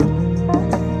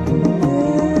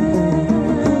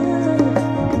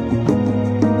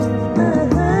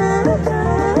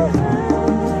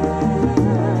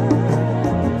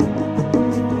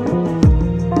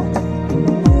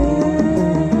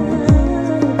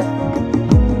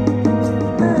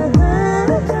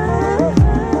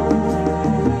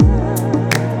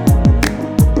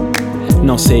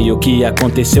sei o que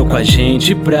aconteceu com a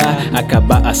gente pra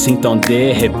acabar assim tão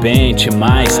de repente,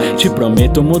 mas te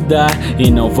prometo mudar e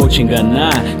não vou te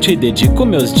enganar. Te dedico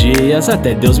meus dias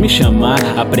até Deus me chamar.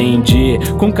 Aprendi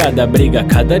com cada briga,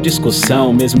 cada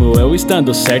discussão, mesmo eu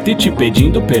estando certo e te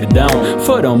pedindo perdão.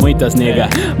 Foram muitas, nega,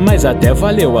 mas até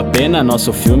valeu a pena.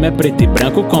 Nosso filme é preto e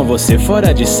branco, com você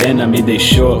fora de cena. Me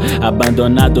deixou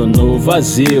abandonado no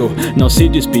vazio, não se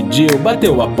despediu,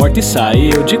 bateu a porta e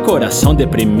saiu. De coração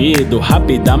deprimido,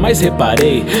 rápida, mas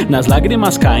reparei nas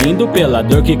lágrimas caindo pela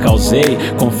dor que causei.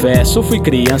 Confesso, fui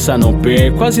criança, não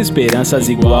perco as esperanças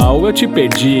igual eu te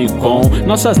perdi. Com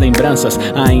nossas lembranças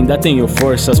ainda tenho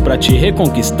forças pra te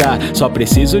reconquistar. Só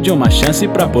preciso de uma chance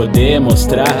pra poder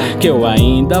mostrar que eu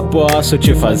ainda posso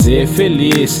te fazer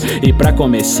feliz. E pra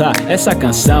começar, essa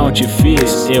canção te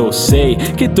fiz. Eu sei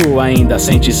que tu ainda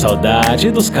sente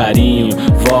saudade dos carinhos.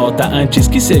 Volta antes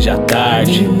que seja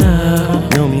tarde. Menina,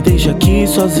 não me deixa aqui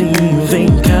sozinho, vem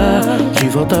cá. De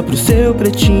volta pro seu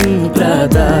pretinho pra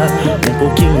dar um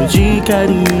pouquinho de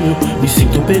carinho. Me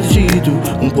sinto perdido,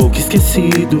 um pouco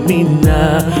esquecido.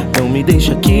 Mina, não me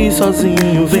deixa aqui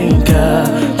sozinho, vem cá.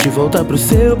 De volta pro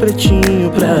seu pretinho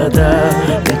pra dar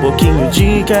um pouquinho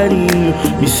de carinho.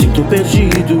 Me sinto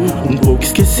perdido, um pouco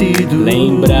esquecido.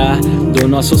 Lembrar dos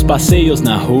nossos passeios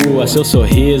na rua, seu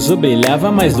sorriso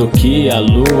brilhava mais do que a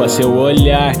lua. Seu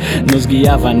olhar nos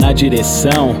guiava na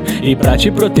direção e pra te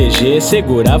proteger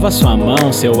segurava sua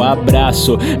mão. Seu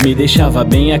abraço me deixava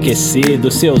bem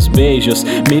aquecido, seus beijos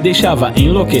me deixava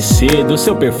enlouquecido.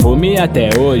 Seu perfume até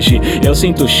hoje eu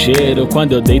sinto o cheiro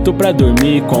quando eu deito pra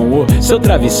dormir com o seu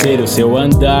travesseiro. Seu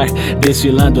andar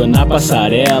desfilando na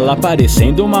passarela,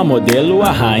 parecendo uma modelo,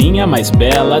 a rainha mais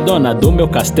bela, dona do meu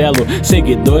castelo,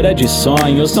 seguidora de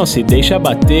sonhos. Não se deixa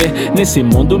bater nesse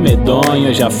mundo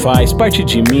medonho, já faz parte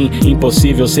de mim,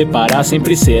 impossível separar.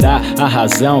 Sempre será a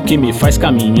razão que me faz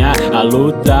caminhar, a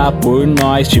lutar por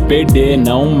nós, te perder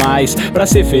não mais, pra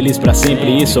ser feliz pra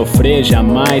sempre e sofrer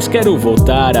jamais. Quero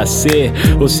voltar a ser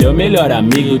o seu melhor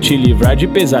amigo, te livrar de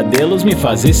pesadelos, me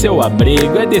fazer seu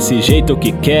abrigo. É desse jeito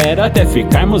que quero até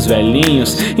ficarmos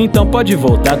velhinhos, então pode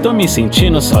voltar, tô me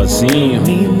sentindo sozinho.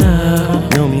 Menina,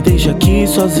 não me deixa aqui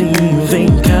sozinho, vem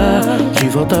cá. De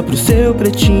volta pro seu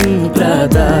pretinho pra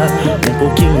dar um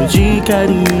pouquinho de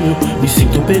carinho. Me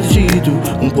sinto perdido,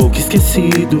 um pouco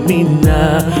esquecido.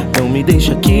 Mina, não me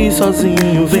deixa aqui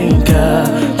sozinho, vem cá.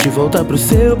 De volta pro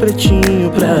seu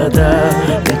pretinho pra dar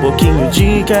um pouquinho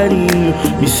de carinho.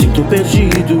 Me sinto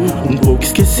perdido, um pouco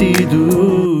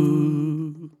esquecido.